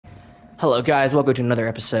Hello guys, welcome to another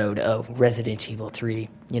episode of Resident Evil 3.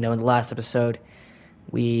 You know, in the last episode,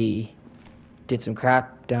 we did some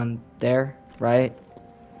crap down there, right?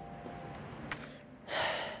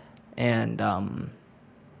 And,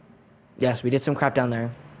 yes, we did some crap down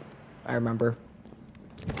there. I remember.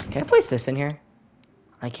 Can I place this in here?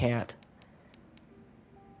 I can't.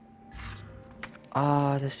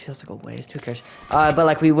 This feels like a waste. Who cares? But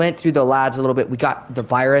like we went through the labs a little bit. We got the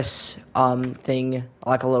virus thing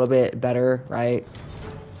like a little bit better, right?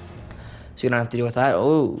 So you don't have to deal with that.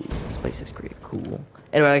 Oh, this place is pretty cool.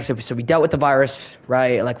 Anyway, like I said, so we dealt with the virus,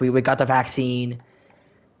 right? Like we got the vaccine.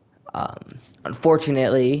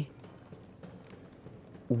 Unfortunately,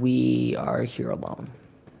 we are here alone,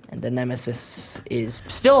 and the Nemesis is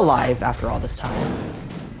still alive after all this time.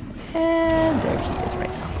 And there he is right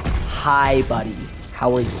now. Hi, buddy.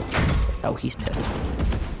 How are you? Oh, he's pissed.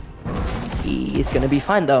 He's gonna be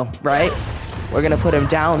fine, though, right? We're gonna put him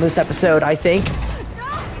down this episode, I think.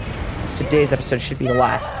 Today's episode should be the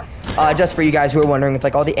last. Just for you guys who are wondering with,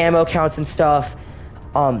 like, all the ammo counts and stuff,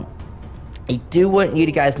 I do want you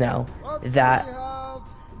guys know that...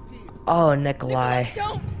 Oh, Nikolai.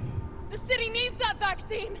 Don't! The city needs that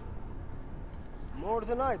vaccine! More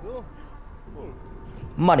than I do.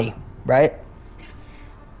 Money, right?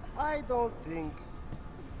 I don't think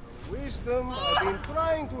the wisdom I've been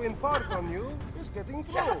trying to impart on you is getting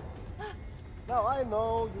through. Now I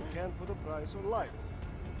know you can't put a price on life.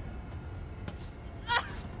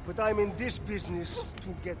 But I'm in this business to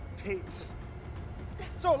get paid.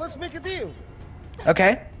 So let's make a deal.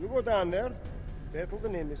 Okay. You go down there, battle the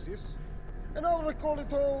Nemesis, and I'll recall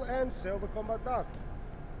it all and sell the combat dog.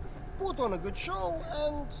 Put on a good show,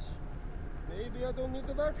 and maybe I don't need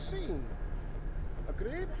the vaccine.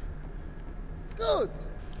 Agreed? Good.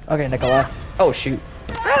 Okay, Nikolai. Oh, shoot.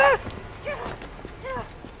 Ah!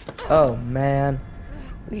 Oh, man.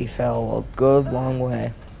 We fell a good long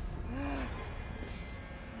way.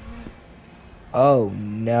 Oh,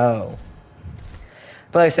 no.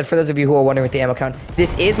 But like I said, for those of you who are wondering with the ammo count,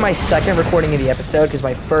 this is my second recording of the episode because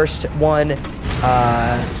my first one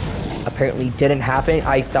apparently didn't happen.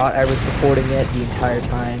 I thought I was recording it the entire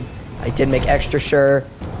time. I did make extra sure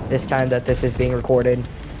this time that this is being recorded.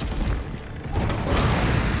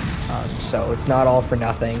 So it's not all for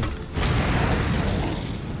nothing.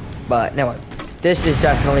 But no, this is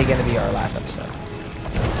definitely going to be our last episode.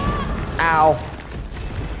 Ow.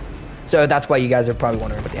 So that's why you guys are probably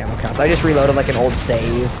wondering about the ammo counts. I just reloaded like an old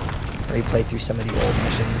save, where he played through some of the old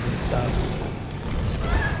missions and stuff.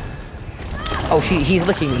 Oh, he's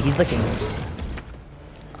licking me. He's licking me.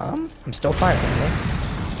 I'm still fine,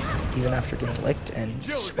 apparently. Even after getting licked and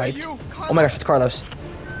swiped. Oh my gosh, it's Carlos.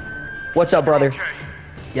 What's up, brother? Okay.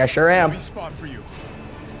 Yeah, sure am. Spot for you.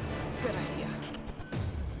 Good idea.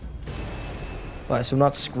 What, so I'm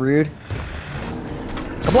not screwed?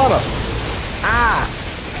 Kablamo! Ah!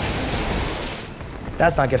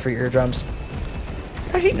 That's not good for your eardrums.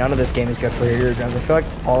 Actually, none of this game is good for your eardrums. I feel like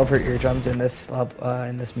all of her eardrums in this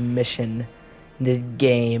mission, in this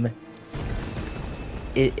game,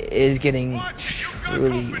 it is getting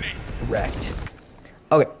truly wrecked.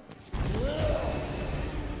 Okay.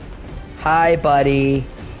 Hi, buddy.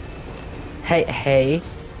 Hey,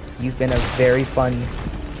 you've been a very fun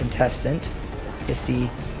contestant to see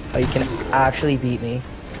how you can actually beat me.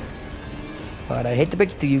 But I hate to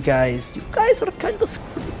break it to you guys. You guys are kind of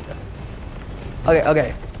screwed.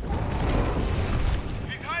 Okay.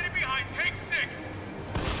 He's hiding behind tank 6.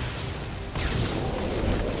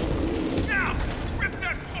 Now, rip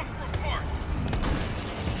that fucker apart.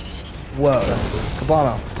 Whoa.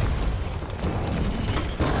 Kablamo.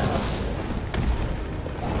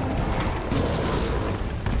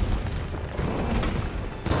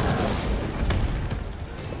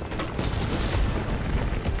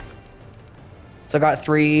 So I got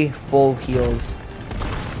 3 full heals.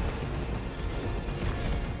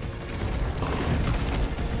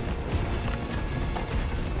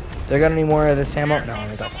 Do I got any more of this ammo? No,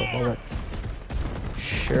 I got 4 bullets.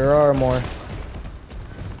 Sure are more.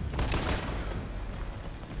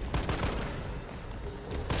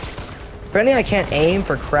 Apparently I can't aim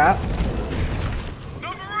for crap.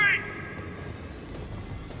 Number 8.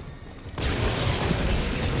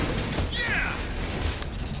 Yeah.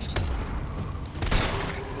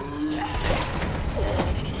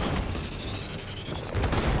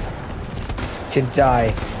 Can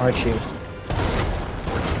die, aren't you?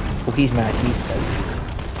 Oh, he's mad. He's pissed.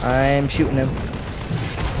 I'm shooting him.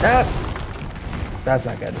 Ah! That's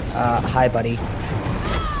not good. Hi, buddy.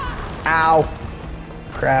 Ow!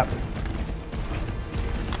 Crap.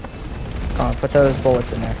 Oh, put those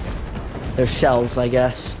bullets in there. They're shells, I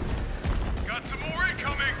guess. Got some more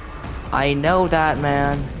incoming. I know that,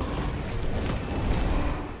 man.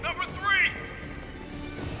 Number 3!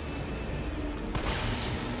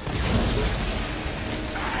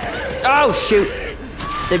 Oh, shoot.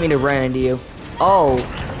 Didn't mean to run into you. Oh.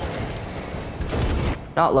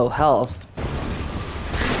 Not low health.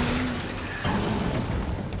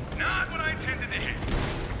 Not what I intended to hit.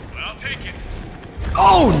 But I'll take it.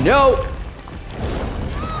 Oh, no.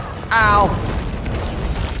 Ow.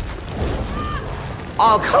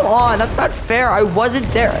 Oh, come on. That's not fair. I wasn't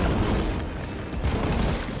there.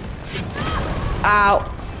 Ow.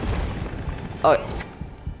 Oh.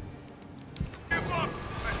 Give up.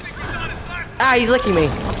 I think he's on his last. Ah, he's licking me.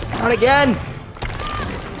 Not again.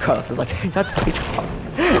 Carlos is like, that's my fault.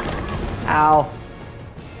 Ow.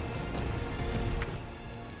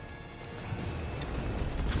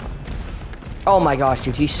 Oh my gosh,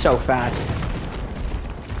 dude, he's so fast.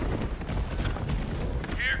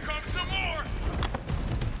 Here comes some more.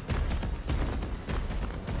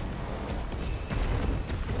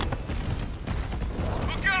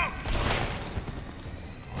 Look out.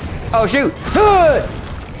 Oh shoot!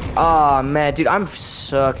 Oh man, dude, I'm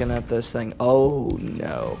sucking at this thing. Oh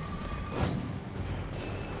no.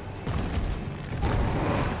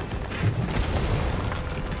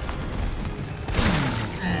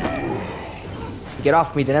 Get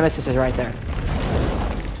off me, the nemesis is right there.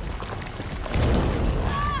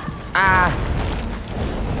 Ah.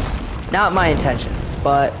 Not my intentions,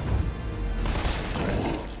 but...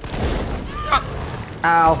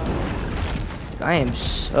 Ow. I am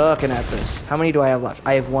sucking at this. How many do I have left?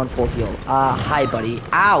 I have 1 full heal. Hi, buddy.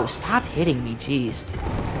 Ow, stop hitting me, jeez.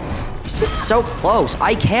 He's just so close.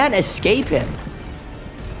 I can't escape him.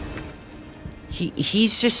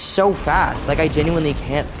 He's just so fast. Like, I genuinely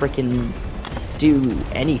can't freaking do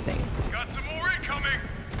anything. Got some more incoming.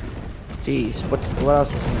 Jeez, what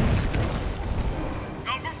else is this?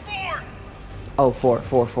 Number 4. Oh,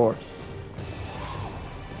 4.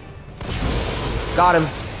 Got him.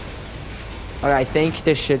 Okay, I think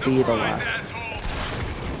this should be the Surprise, last. asshole.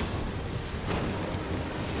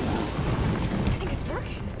 I think it's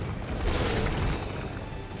working.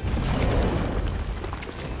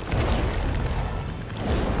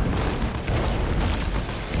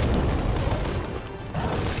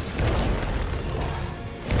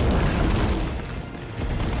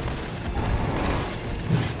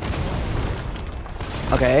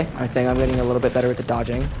 Okay, I think I'm getting a little bit better with the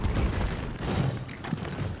dodging.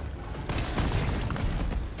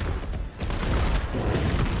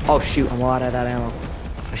 Oh shoot, I'm out of that ammo.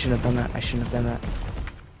 I shouldn't have done that.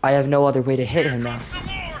 I have no other way to hit him now. Some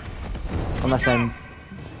more. Unless I'm...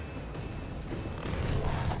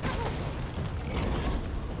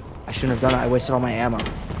 I shouldn't have done it. I wasted all my ammo.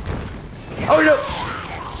 Oh no!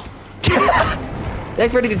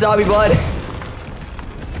 Thanks for the zombie blood.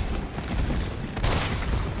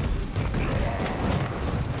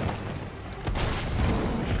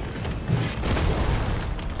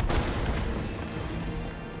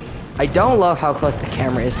 I don't love how close the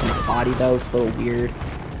camera is to my body though. It's a little weird.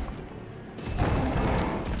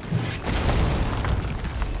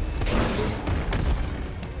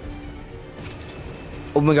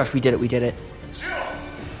 Oh my gosh, we did it. Jill,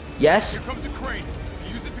 Yes? here comes a crane.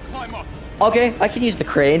 Use it to climb up. Okay, I can use the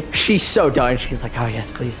crane. She's so done. She's like, oh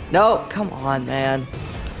yes, please. No, come on, man.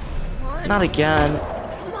 Come on. Not again.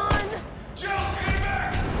 Come on. Jill, stay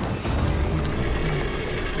back.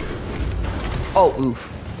 Oh, oof.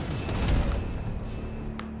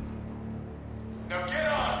 Now get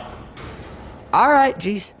on. Alright,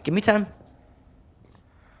 jeez. Give me time.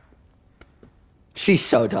 She's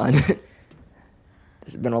so done.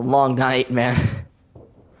 This has been a long night, man.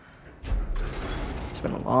 It's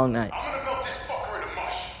been a long night. I'm gonna melt this fucker into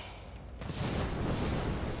mush.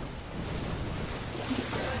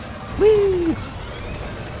 Whee!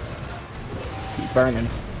 He's burning.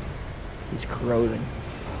 He's corroding.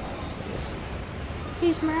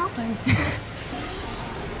 He's melting.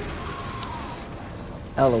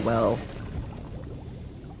 LOL.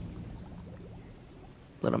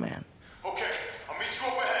 Little man. Okay, I'll meet you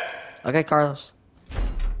up ahead. Okay, Carlos.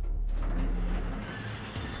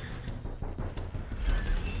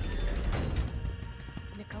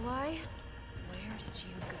 Nikolai, where did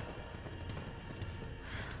you go?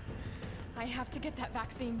 I have to get that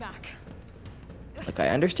vaccine back. Like, I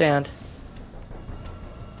understand.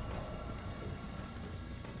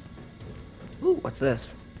 Ooh, what's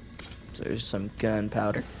this? So there's some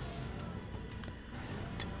gunpowder.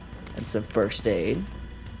 And some first aid. Is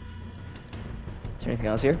there anything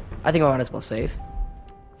else here? I think I might as well save.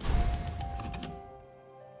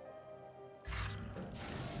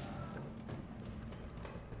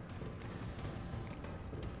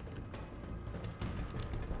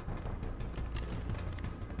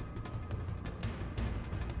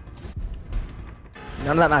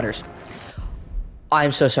 None of that matters.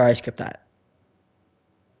 I'm so sorry I skipped that.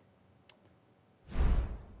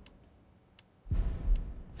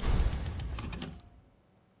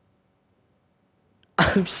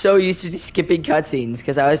 I'm so used to just skipping cutscenes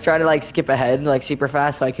because I was trying to like skip ahead like super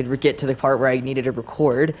fast so I could get to the part where I needed to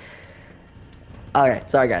record. Okay,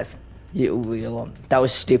 sorry guys. That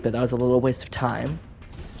was stupid. That was a little waste of time.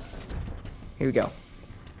 Here we go.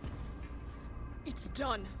 It's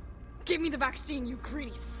done. Give me the vaccine, you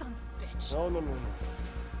greedy son of a bitch. No.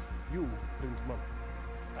 You bring money.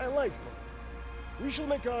 I like money. We shall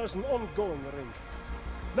make ours an ongoing arrangement.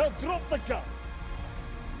 Now drop the gun.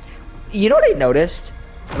 You know what I noticed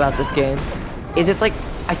about this game is it's like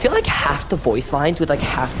I feel like half the voice lines with like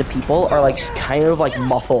half the people are like kind of like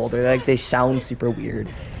muffled or like they sound super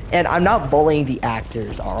weird. And I'm not bullying the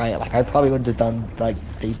actors, all right? Like I probably would have done like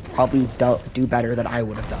they probably don't do better than I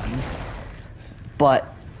would have done.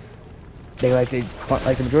 But they like the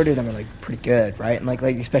majority of them are like pretty good, right? And like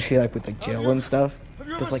especially like with like Jill and stuff.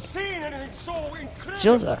 Because like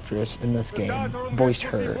Jill's actress in this game voiced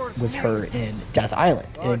her was her in Death Island.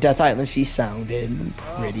 And in Death Island she sounded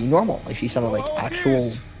pretty normal. Like she sounded like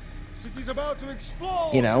actual, City's about to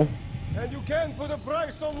explode. you know? And you can't put a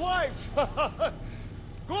price on life.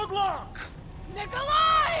 Good luck.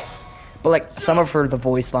 Nikolai! But like some of the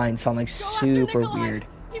voice lines sound like Go after super Nikolai. weird.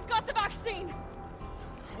 He's got the vaccine.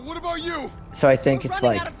 What about you? So I think We're it's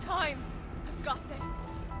running like out of time. I've got this.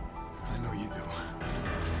 I know you do.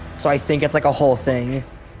 so I think it's like a whole thing.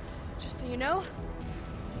 Just so you know,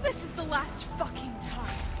 this is the last fucking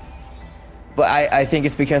time. But I think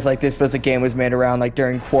it's because like this was a game was made around like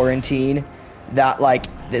during quarantine that like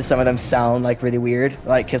some of them sound like really weird.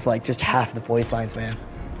 Like cause like just half the voice lines, man.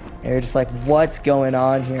 And you're just like, what's going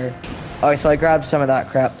on here? Okay, so I grabbed some of that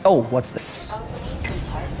crap. Oh, what's this?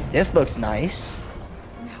 This looks nice.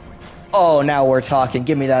 Oh, now we're talking.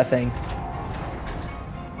 Give me that thing.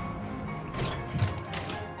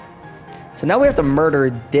 So now we have to murder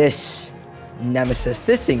this nemesis.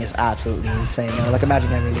 This thing is absolutely insane, though. Like, imagine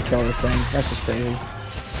having to kill this thing. That's just crazy.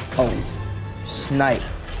 Oh, snipe.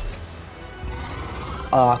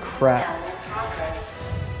 Oh, crap.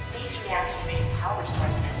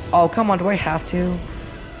 Oh, come on. Do I have to?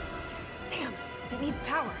 Damn, it needs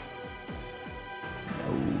power.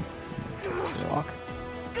 No. Walk.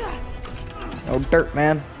 No dirt,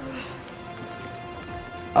 man.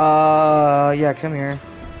 Yeah, come here.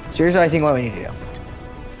 So here's what I think what we need to do.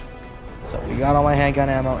 So we got all my handgun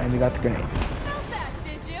ammo and we got the grenades. Felt that,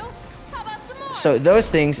 did you? How about some more? So those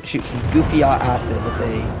things shoot some goofy acid that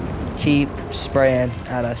they keep spraying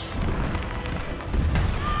at us.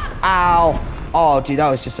 Ow! Oh, dude, that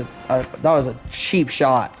was just that was a cheap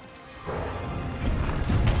shot.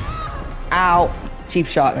 Ow! Cheap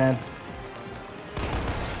shot, man.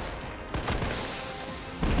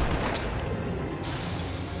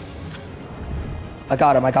 I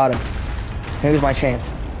got him. Here's my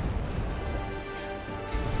chance.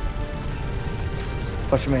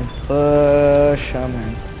 Push him in. Push him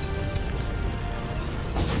in.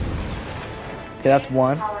 Okay, that's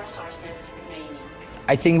one. Power sources remaining.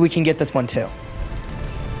 I think we can get this one too.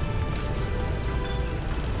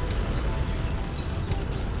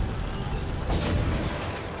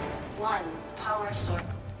 One power source.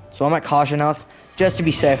 So I'm at caution enough. Just to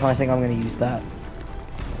be safe, I think I'm going to use that.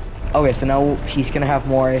 Okay, so now he's going to have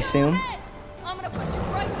more, I assume. I'm gonna put you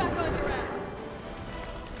right back on your ass.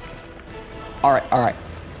 Alright.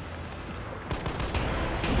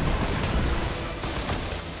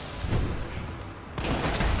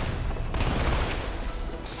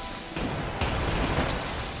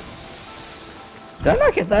 Did I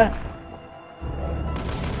not get that?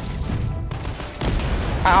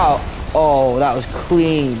 Ow. Oh, that was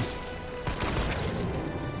clean.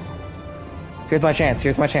 Here's my chance.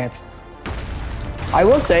 I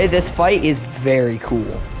will say this fight is very cool.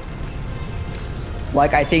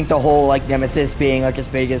 Like, I think the whole, like, Nemesis being, like, as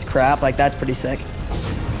big as crap, like, that's pretty sick.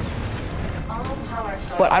 All power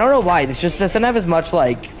sources. But I don't know why, this just doesn't have as much,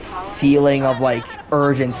 like, feeling of, like,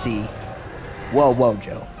 urgency. Whoa,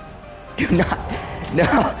 Joe. Do not,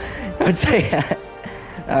 no, don't say that.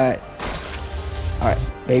 Alright,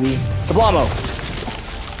 baby. Kablamo!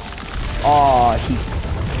 Aw, he's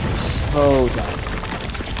so dumb.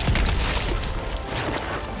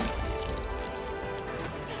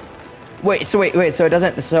 Wait, so it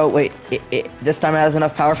doesn't, so wait, this time it has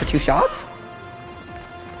enough power for 2 shots?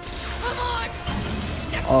 Come on!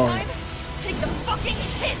 Next Oh. time, take the fucking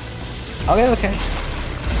hit! Okay.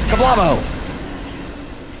 Kablamo!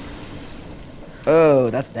 Oh,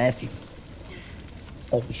 that's nasty.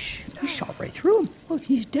 Oh, we shot right through him. Oh,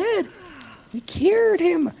 he's dead. We cured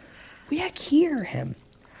him. We hear him.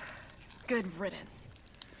 Good riddance.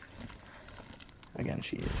 Again,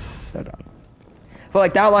 she is so dumb. But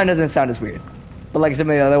like that line doesn't sound as weird. But like some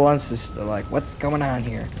of the other ones, just like, what's going on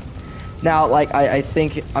here? Now, like I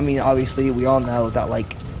think, I mean, obviously we all know that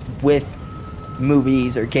like with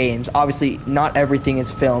movies or games, obviously not everything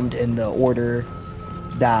is filmed in the order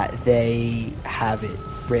that they have it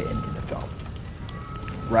written in the film,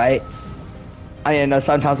 right? I know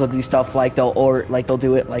sometimes they'll do stuff like they'll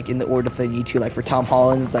do it like in the order they need to, like for Tom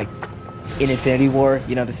Holland, like in Infinity War,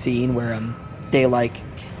 you know, the scene where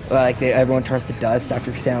everyone turns to dust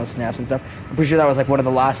after Thanos snaps and stuff. I'm pretty sure that was like one of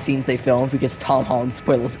the last scenes they filmed because Tom Holland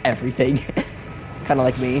spoils everything. Kind of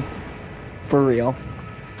like me, for real.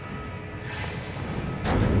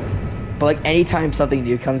 But like anytime something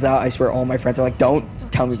new comes out, I swear all my friends are like, don't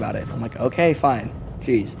tell me about it. I'm like, okay, fine.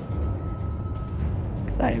 Jeez.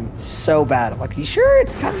 Because I am so bad. I'm like, you sure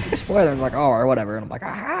it's kind of like a spoiler? I'm like, oh, or whatever. And I'm like,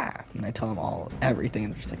 aha. And I tell them all everything.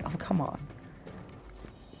 And they're just like, oh, come on.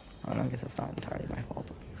 I don't know, I guess that's not entirely my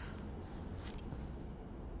fault.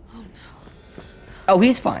 Oh no. Oh,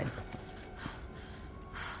 he's fine.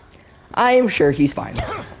 I am sure he's fine.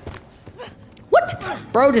 What?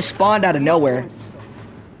 Bro just spawned out of nowhere.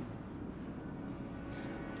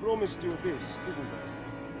 Promised you this, didn't I?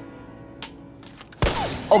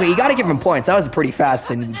 Okay, you gotta give him points. That was a pretty fast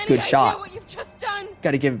and Any good idea shot. what you've just done?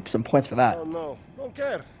 Gotta give him some points for that. Oh no, don't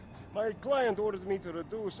care. My client ordered me to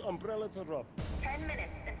reduce Umbrella to rub. 10 minutes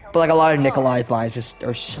until But like a lot of Nikolai's lines just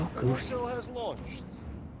are so The goofy. missile has launched.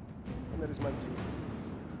 And that is my cue.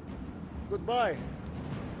 Goodbye,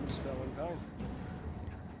 Miss Valentine.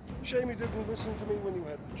 Shame you didn't listen to me when you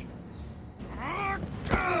had the chance.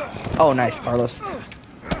 Oh, nice, Carlos.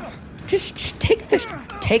 Just take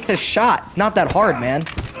the shot. It's not that hard, man.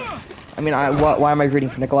 I mean, why am I rooting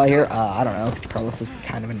for Nikolai here? I don't know, because Carlos is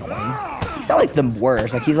kind of annoying. He's not like the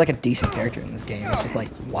worst. Like he's like a decent character in this game. It's just like,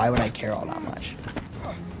 why would I care all that much?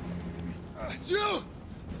 Jill!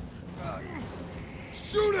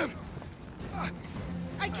 Shoot him!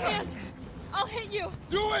 I can't. I'll hit you.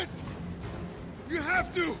 Do it! You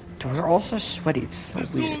have to! Dude, we're all so sweaty. It's so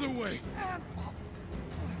There's no weird. other way.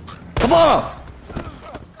 Come on!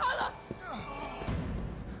 Carlos!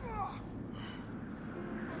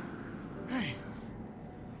 Hey,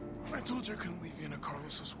 I told you I couldn't leave you in a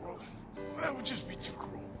Carlos's world. That would just be too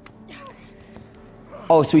cruel.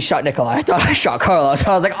 Oh, so we shot Nikolai. I thought I shot Carlos.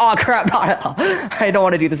 I was like, oh crap, not. I don't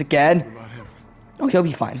want to do this again. What about him? Oh, he'll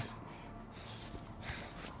be fine.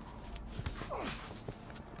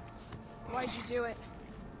 Why'd you do it?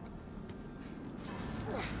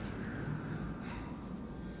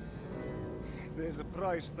 There's a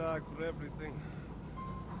price tag for everything.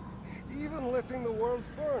 Even letting the world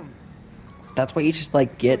burn. That's what you just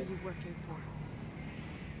like get. What are you working for?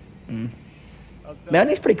 I'll tell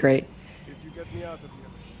Melanie's you, pretty great. if you get me out of here,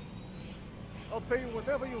 I'll pay you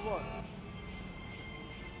whatever you want.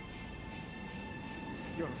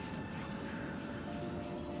 You're a fool.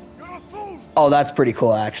 You're a fool! Oh, that's pretty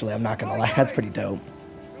cool, actually. I'm not gonna lie. That's pretty dope.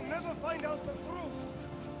 You'll never find out the truth.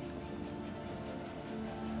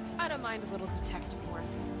 I don't mind a little detective work.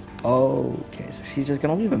 Okay, so she's just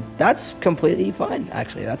gonna leave him. That's completely fine,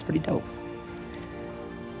 actually. That's pretty dope.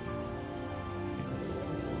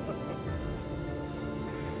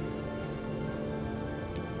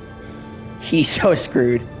 He's so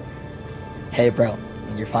screwed. Hey, bro,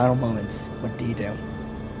 in your final moments, what do you do?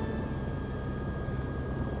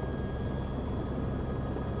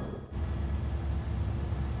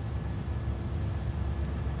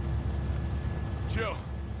 Jill,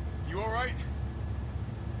 you alright?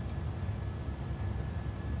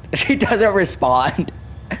 She doesn't respond.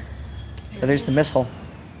 Oh, there's the missile.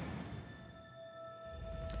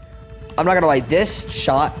 I'm not gonna lie, this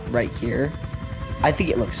shot right here, I think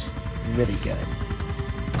it looks really good.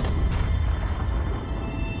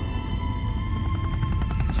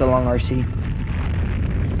 So long, RC.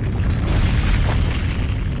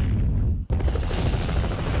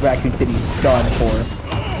 Raccoon City is done for.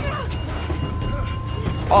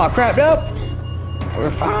 Oh crap, nope! We're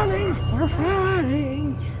fighting! We're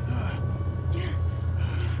fighting!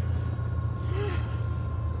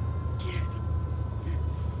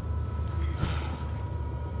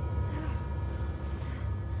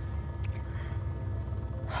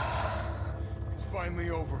 It's finally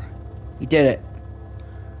over. You did it.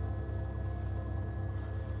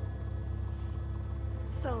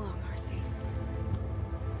 So long, RC.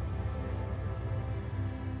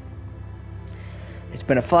 It's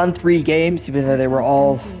been a fun 3 games, even though they were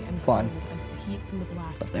all fun. As the heat from the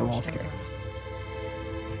blast But they were all washed scary. over us.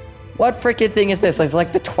 What freaking thing is this? It's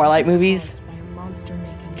like the Twilight movies? By a monster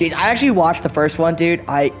making Jeez, I actually watched the first one, dude.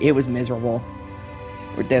 It was miserable.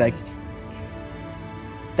 Were they like?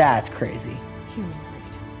 That's crazy. Human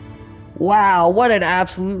grade. Wow, what an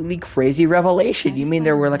absolutely crazy revelation. I You mean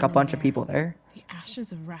there were like a decided bunch then of and people there? The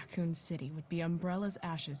ashes of Raccoon City would be Umbrella's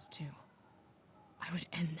ashes too. I would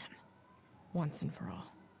end them. Once and for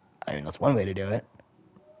all. I mean, that's one way to do it.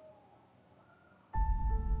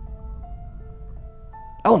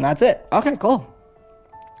 Oh, and that's it. Okay, cool.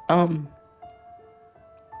 So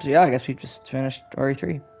yeah, I guess we just finished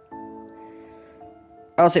RE3.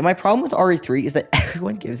 I'll say my problem with RE3 is that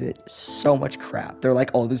everyone gives it so much crap. They're like,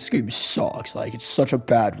 "Oh, this game sucks. Like, it's such a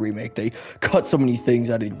bad remake. They cut so many things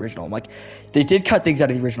out of the original." I'm like, they did cut things out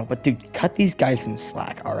of the original, but dude, cut these guys some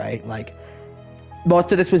slack, all right? Like,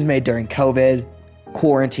 most of this was made during COVID,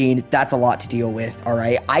 quarantine. That's a lot to deal with, all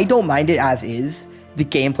right? I don't mind it as is. The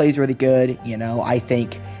gameplay's really good, you know. I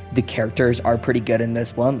think the characters are pretty good in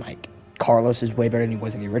this one. Like, Carlos is way better than he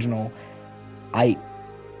was in the original. I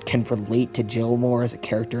can relate to Jill more as a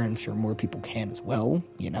character. I'm sure more people can as well,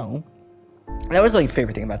 you know. That was like my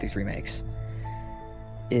favorite thing about these remakes.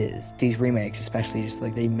 Is these remakes, especially just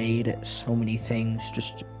like they made so many things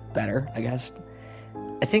just better, I guess.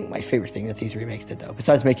 I think my favorite thing that these remakes did, though,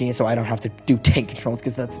 besides making it so I don't have to do tank controls,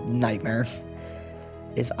 because that's a nightmare,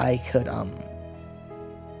 is I could,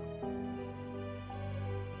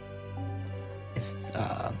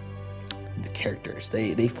 the characters.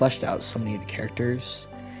 They fleshed out so many of the characters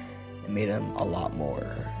and made them a lot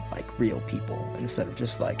more, like, real people, instead of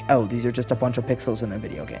just like, oh, these are just a bunch of pixels in a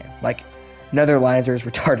video game. Like, none of their lines are as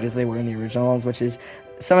retarded as they were in the originals, which is,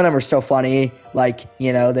 some of them are still funny, like,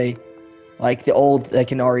 you know, they... Like the old,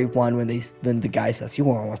 like in RE1 when the guy says, "You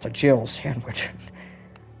almost a Jill sandwich,"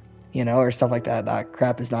 you know, or stuff like that. That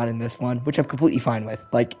crap is not in this one, which I'm completely fine with.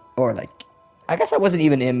 Like, or like, I guess that wasn't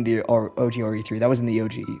even in the OG RE3. That was in the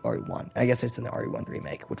OG RE1. I guess it's in the RE1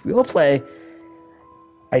 remake, which we will play.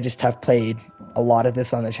 I just have played a lot of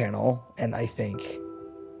this on the channel, and I think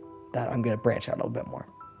that I'm gonna branch out a little bit more.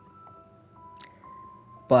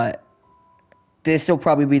 But this will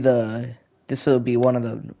probably be one of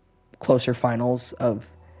the closer finals of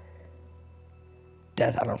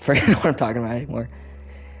death. I don't forget what I'm talking about anymore.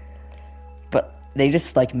 But they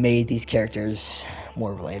just like made these characters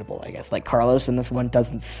more relatable, I guess. Like Carlos in this one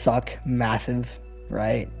doesn't suck massive,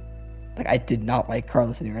 right? Like I did not like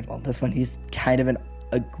Carlos in the original. This one he's kind of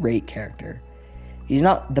a great character. He's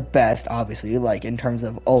not the best, obviously, like in terms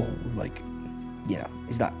of you know,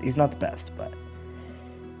 he's not the best, but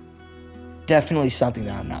definitely something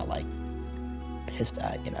that I'm not like pissed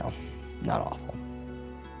at, you know. Not awful.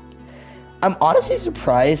 I'm honestly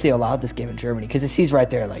surprised they allowed this game in Germany, because it sees right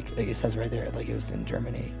there, like it says right there, like it was in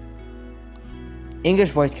Germany.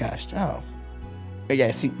 English voice cast. Oh, but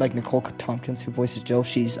yeah. See, like Nicole Tompkins, who voices Jill,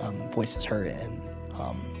 she's voices her in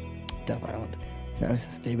Death Island. No, this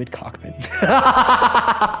is David Cockman.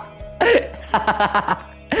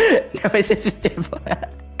 No, it's just David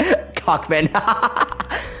Cockman.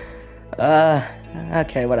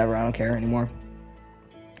 Okay, whatever. I don't care anymore.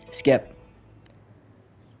 Skip.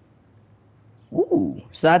 Ooh,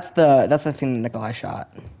 so that's the thing that Nikolai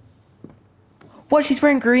shot. What? She's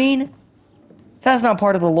wearing green? That's not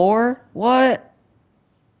part of the lore. What?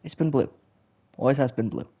 It's been blue. Always has been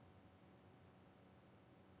blue.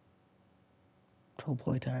 Total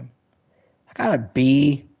playtime. I got a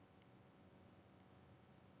B.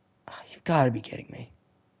 Oh, you've got to be kidding me.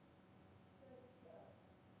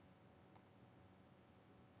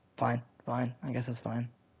 Fine. I guess that's fine.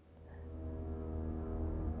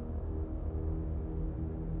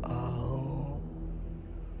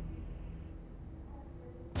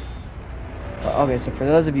 Okay, so for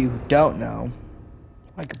those of you who don't know,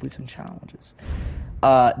 I complete some challenges.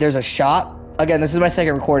 There's a shop. Again, this is my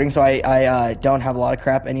second recording, so I don't have a lot of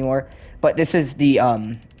crap anymore. But this is the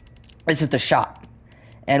shop,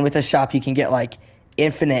 and with the shop you can get like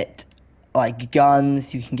infinite like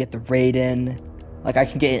guns. You can get the Raiden. Like I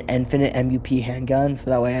can get an infinite MUP handgun, so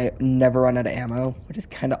that way I never run out of ammo, which is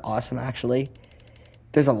kind of awesome actually.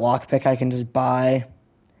 There's a lockpick I can just buy.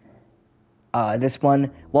 This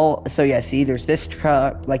one, well, so yeah, see, there's this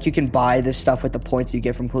truck, like, you can buy this stuff with the points you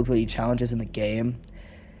get from completing challenges in the game.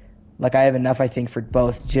 Like, I have enough, I think, for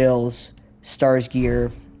both Jill's, Star's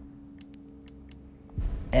gear,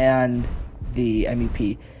 and the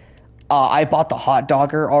MUP. I bought the hot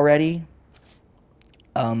dogger already.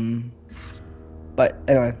 But,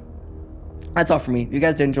 anyway, that's all for me. If you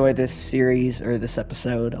guys did enjoy this series, or this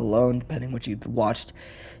episode alone, depending what you've watched,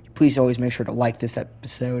 please always make sure to like this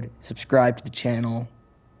episode, subscribe to the channel,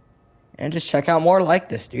 And just check out more like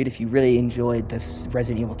this, dude. If you really enjoyed this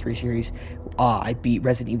Resident Evil 3 series, I beat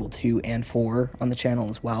Resident Evil 2 and 4 on the channel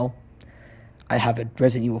as well. I have a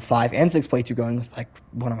Resident Evil 5 and 6 playthrough going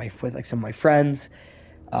with some of my friends.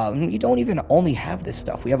 You don't even only have this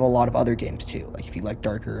stuff. We have a lot of other games too. Like if you like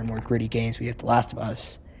darker and more gritty games, we have The Last of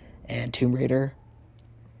Us and Tomb Raider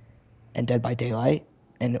and Dead by Daylight.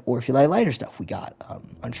 Or if you like lighter stuff, we got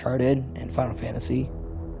Uncharted and Final Fantasy.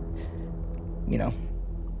 You know.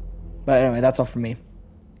 But anyway, that's all from me.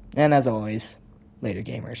 And as always, later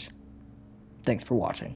gamers. Thanks for watching.